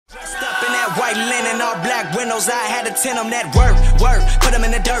got white linen, all black windows. I had to tend them that work. Put them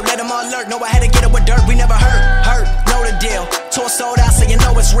in the dirt, let them all alert. No, I had to get it with dirt. We never hurt. Know the deal. Torso out, so you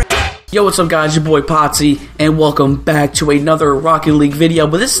know it's real. Yo, what's up, guys? Your boy Potsy, and welcome back to another Rocket League video.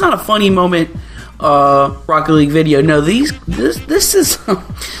 But this is not a funny moment Rocket League video. No, this is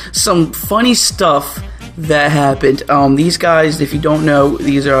some funny stuff that happened. These guys, if you don't know,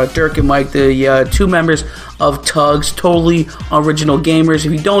 these are Dirk and Mike, the two members of TUGS, totally original gamers.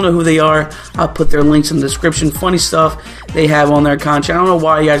 If you don't know who they are, I'll put their links in the description. Funny stuff they have on their content. I don't know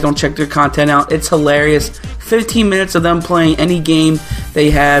why you guys don't check their content out. It's hilarious. 15 minutes of them playing any game they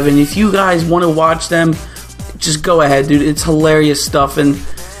have, and if you guys want to watch them, just go ahead, dude. It's hilarious stuff, and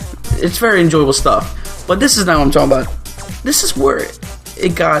it's very enjoyable stuff. But this is not what I'm talking about. This is where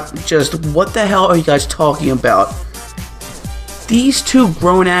it got just, what the hell are you guys talking about? These two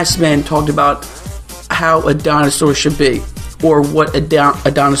grown-ass men talked about how a dinosaur should be, or what a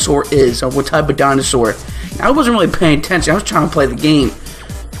dinosaur is, or what type of dinosaur. Now, I wasn't really paying attention. I was trying to play the game.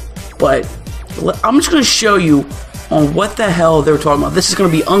 But I'm just going to show you on what the hell they were talking about. This is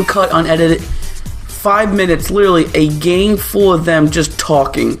going to be uncut, unedited. 5 minutes, literally a game full of them just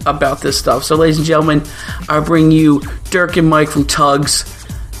talking about this stuff. So, ladies and gentlemen, I bring you Dirk and Mike from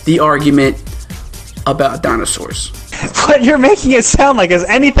TUGS, the argument about dinosaurs. But you're making it sound like as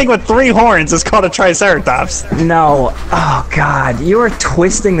anything with 3 horns is called a triceratops. No. Oh, God. You are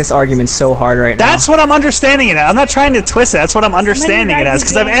twisting this argument so hard right now. That's what I'm understanding it as. I'm not trying to twist it. That's what I'm understanding it as.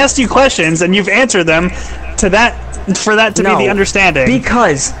 Because I've asked you questions and you've answered them to that, for that to be the understanding.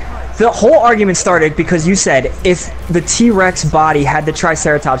 Because the whole argument started because you said if the T-Rex body had the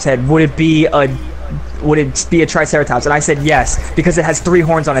Triceratops head, would it be a Triceratops? And I said yes, because it has 3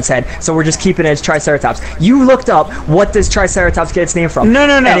 horns on its head, so we're just keeping it as Triceratops. You looked up what does Triceratops get its name from? No.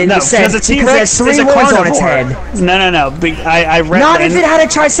 Because the T-Rex has 3 horns on its head. No. I read Not if it had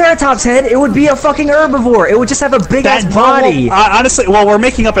a Triceratops head, it would be a fucking herbivore. It would just have a big-ass body. Honestly, well, we're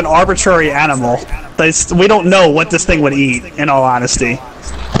making up an arbitrary animal. We don't know what this thing would eat, in all honesty.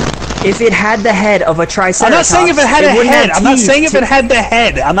 If it had the head of a Triceratops, I'm not saying if it had a head. I'm not saying if it had the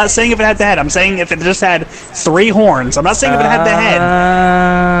head. I'm not saying if it had the head. I'm saying if it just had 3 horns. I'm not saying if it had the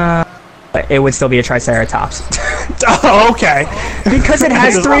head. It would still be a Triceratops. Oh, okay. Because it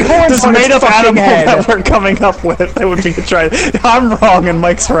has 3 horns this on its made-up fucking animal head. that we're coming up with, it would be a Triceratops. I'm wrong and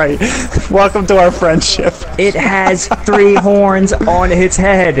Mike's right. Welcome to our friendship. It has 3 horns on its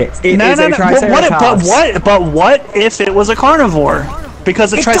head. It is a Triceratops. But what if it was a carnivore?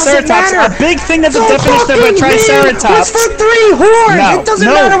 Because a Triceratops, a big thing that's the definition of a Triceratops. What's for 3 horns? No, it doesn't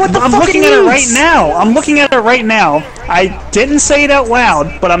matter what the fuck I'm looking at it right now. I'm looking at it right now. I didn't say it out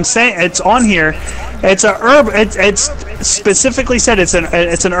loud, but I'm saying it's on here. It's a herb. It's specifically said it's an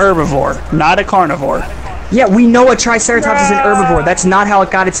herbivore, not a carnivore. Yeah, we know a Triceratops is an herbivore. That's not how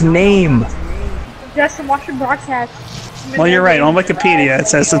it got its name. Justin, watch the broadcast. Well, you're right. On Wikipedia, it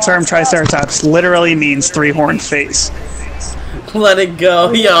says the term Triceratops literally means 3-horned face. Let it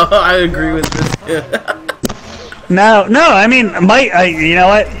go. Yo, I agree with this. No, I mean, Mike, you know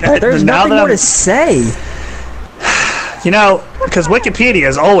what? There's nothing more to say. You know, because Wikipedia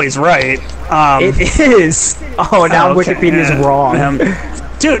is always right. It is. Oh, now Wikipedia is wrong.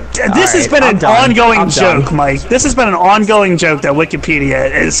 Dude, this has been an ongoing joke, Mike. This has been an ongoing joke that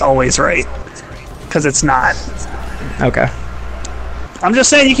Wikipedia is always right. Because it's not. Okay. I'm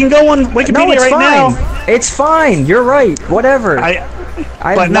just saying, you can go on Wikipedia right now. It's fine. You're right. Whatever. I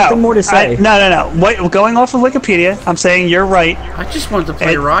have nothing more to say. No. Going off of Wikipedia, I'm saying you're right. I just wanted to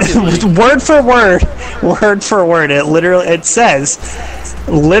play Rocket League. Word for word, it says,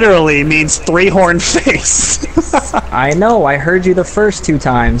 literally means 3-horned face. I know. I heard you the first 2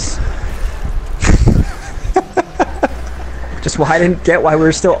 times. Just why I didn't get why we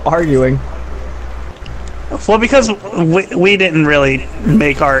were still arguing. Well, because we didn't really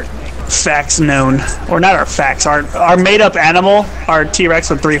make our facts known, or not our facts, our made-up animal, our T-Rex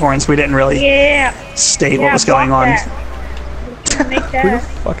with 3 horns. We didn't really state what was going on. Who the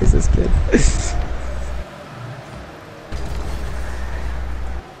fuck is this kid?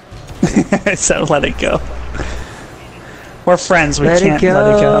 So let it go. We're friends. We can't let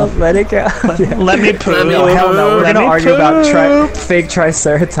it go. Let it go. Let me poop. No, hell no. We're gonna argue about fake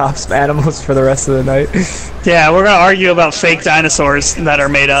Triceratops animals for the rest of the night. Yeah, we're gonna argue about fake dinosaurs that are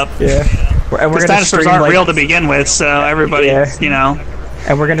made up. Yeah. Because dinosaurs aren't real to begin with, so everybody, you know.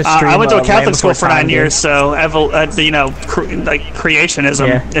 And we're gonna stream. I went to a Catholic school for 9 years, so you know, like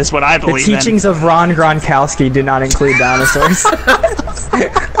creationism is what I believe in. The teachings of Ron Gronkowski do not include dinosaurs.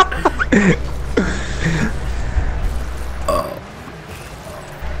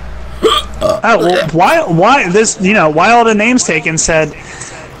 Oh, well, why this, you know, why all the names taken said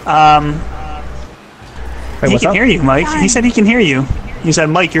He can hear you, Mike. He said he can hear you. He said,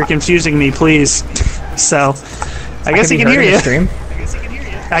 Mike, you're confusing me, please. So, I guess he can hear you. Stream?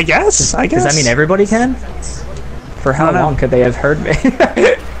 I guess. Does that mean everybody can? For how long could they have heard me?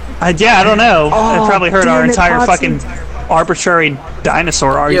 Yeah, I don't know. I probably heard our entire fucking arbitrary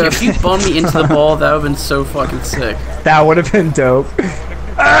dinosaur argument. Yeah, if you bummed me into the ball, that would have been so fucking sick. That would have been dope.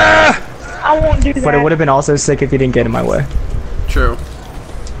 I won't do that. But it would have been also sick if you didn't get in my way. True.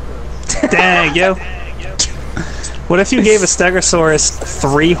 Dang, yo. What if you gave a Stegosaurus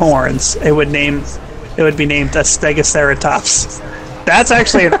 3 horns? It would be named a Stegoceratops. That's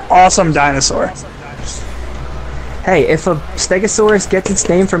actually an awesome dinosaur. Hey, if a Stegosaurus gets its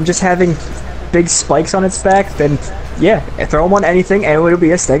name from just having big spikes on its back, then yeah, throw them on anything and it would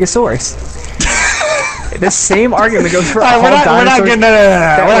be a Stegosaurus. The same argument goes for all dinosaurs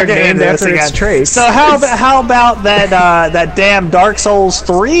that were named after its traits. So how about that damn Dark Souls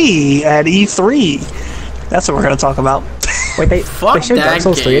 3 at E3? That's what we're gonna talk about. Wait, they showed Dark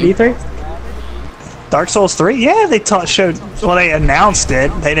Souls 3 at E3? Dark Souls 3? Yeah, they announced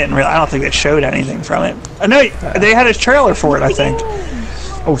it. They didn't really. I don't think they showed anything from it. No, they had a trailer for it, I think.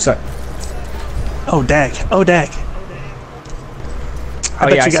 Oh, sorry. Oh, dag. I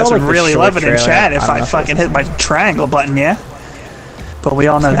bet you guys would really love it in chat if I fucking hit my triangle button, yeah? But we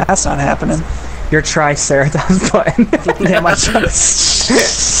all know that's not happening. Your Triceratops button. Yeah, my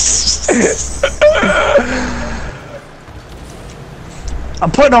I'm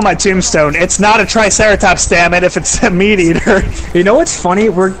putting on my tombstone. It's not a Triceratops, damn it, if it's a meat eater. You know what's funny?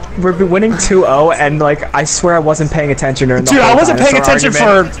 We're winning 2-0, and like I swear I wasn't paying attention during the Dude, whole I wasn't paying attention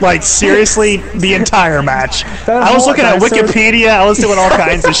argument. for like seriously the entire match. I was looking at Wikipedia. I was doing all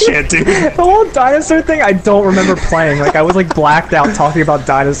kinds of shit, dude. The whole dinosaur thing, I don't remember playing. Like I was like blacked out talking about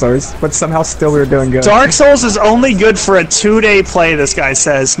dinosaurs, but somehow still we were doing good. Dark Souls is only good for a 2-day play. This guy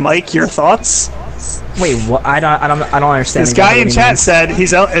says. Mike, your thoughts? Wait, what? I don't understand. This guy in chat said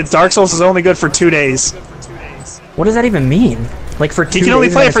Dark Souls is only good for 2 days. What does that even mean? Like for 2 days? He can only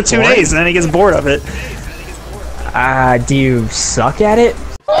play it for 2 days, and then he gets bored of it. Do you suck at it?